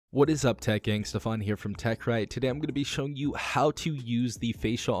What is up, Tech Gang? Stefan here from TechRight. Today I'm going to be showing you how to use the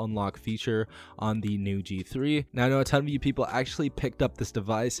facial unlock feature on the new G3. Now I know a ton of you people actually picked up this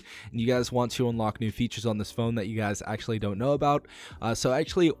device and you guys want to unlock new features on this phone that you guys actually don't know about. So I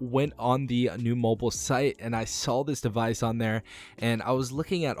actually went on the new mobile site and I saw this device on there and I was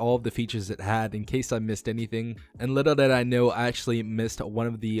looking at all of the features it had in case I missed anything. And little did I know, I actually missed one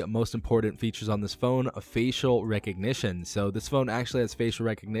of the most important features on this phone, facial recognition. So this phone actually has facial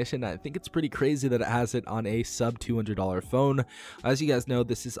recognition. I think it's pretty crazy that it has it on a sub $200 phone. As you guys know,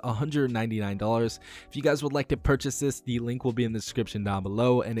 this is $199. If you guys would like to purchase this, the link will be in the description down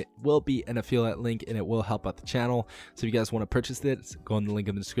below, and it will be an affiliate link and it will help out the channel. So if you guys want to purchase this, go on the link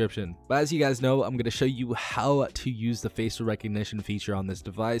in the description. But as you guys know, I'm going to show you how to use the facial recognition feature on this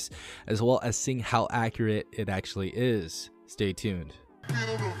device, as well as seeing how accurate it actually is. Stay tuned.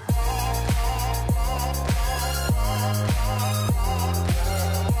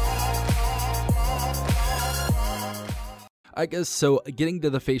 I guess so. Getting to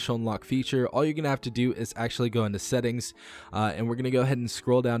the facial unlock feature, all you're gonna have to do is actually go into settings, and we're gonna go ahead and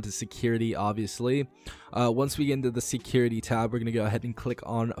scroll down to security. Obviously, once we get into the security tab, we're gonna go ahead and click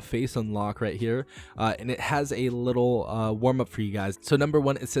on face unlock right here, and it has a little warm-up for you guys. So number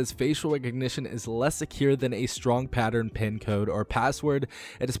one, it says facial recognition is less secure than a strong pattern pin code or password.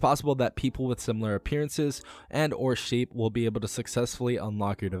 It is possible that people with similar appearances and or shape will be able to successfully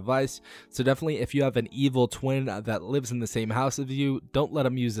unlock your device. So definitely, if you have an evil twin that lives in the same house as you, don't let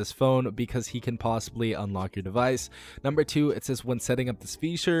him use this phone because he can possibly unlock your device. Number two, it says when setting up this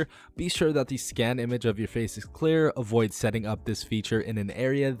feature, be sure that the scan image of your face is clear. Avoid setting up this feature in an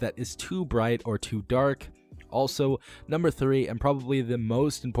area that is too bright or too dark. Also, number three, and probably the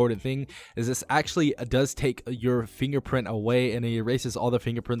most important thing, is this actually does take your fingerprint away and it erases all the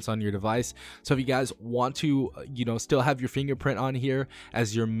fingerprints on your device. So if you guys want to, still have your fingerprint on here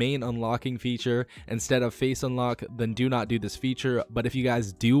as your main unlocking feature instead of face unlock, then do not do this feature. But if you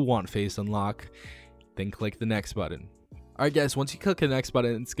guys do want face unlock, then click the next button. Alright guys, once you click the next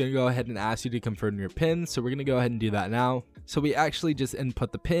button, it's going to go ahead and ask you to confirm your PIN. So we're going to go ahead and do that now. So we actually just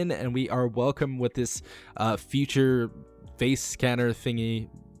input the PIN and we are welcome with this future face scanner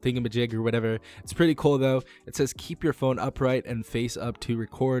thingamajig or whatever. It's pretty cool though. It says keep your phone upright and face up to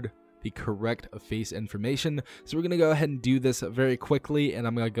record the correct face information. So we're going to go ahead and do this very quickly and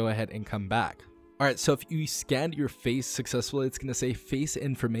I'm going to go ahead and come back. Alright, so if you scanned your face successfully, it's going to say face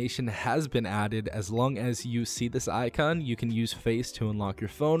information has been added. As long as you see this icon, you can use face to unlock your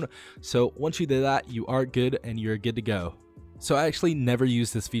phone. So once you do that, you are good and you're good to go. So I actually never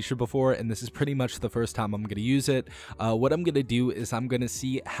used this feature before, and this is pretty much the first time I'm going to use it. What I'm going to do is I'm going to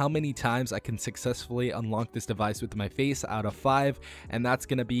see how many times I can successfully unlock this device with my face out of 5, and that's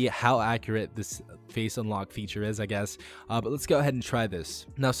going to be how accurate this face unlock feature is, I guess. But let's go ahead and try this.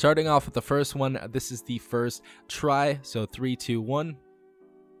 Now, starting off with the first one, this is the first try. So 3, 2, 1.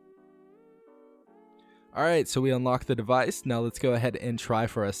 All right, so we unlock the device. Now let's go ahead and try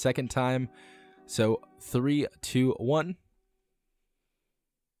for a second time. So 3, 2, 1.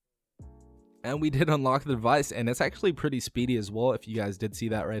 And we did unlock the device, and it's actually pretty speedy as well. If you guys did see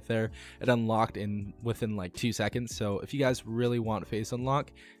that right there, it unlocked within like 2 seconds. So if you guys really want face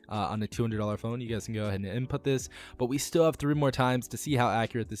unlock on a $200 phone, you guys can go ahead and input this. But we still have 3 more times to see how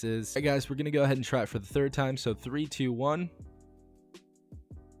accurate this is. All right, guys, we're gonna go ahead and try it for the 3rd time. So 3, 2, 1.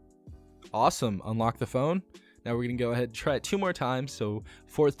 Awesome, unlock the phone. Now we're gonna go ahead and try it 2 more times. So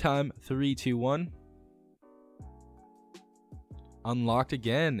 4th time, 3, 2, 1. Unlocked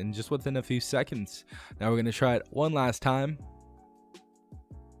again, and just within a few seconds. Now we're going to try it one last time,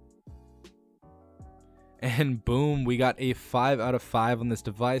 and boom, we got a 5 out of 5 on this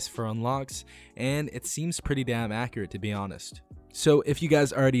device for unlocks, and it seems pretty damn accurate, to be honest. So if you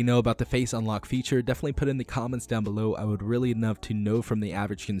guys already know about the face unlock feature, definitely put in the comments down below. I would really love to know from the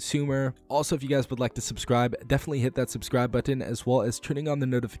average consumer. Also, if you guys would like to subscribe, definitely hit that subscribe button, as well as turning on the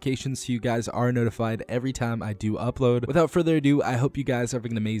notifications so you guys are notified every time I do upload. Without further ado, I hope you guys are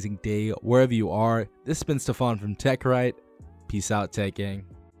having an amazing day wherever you are. This has been Stefan from TechRight. Peace out, Tech Gang.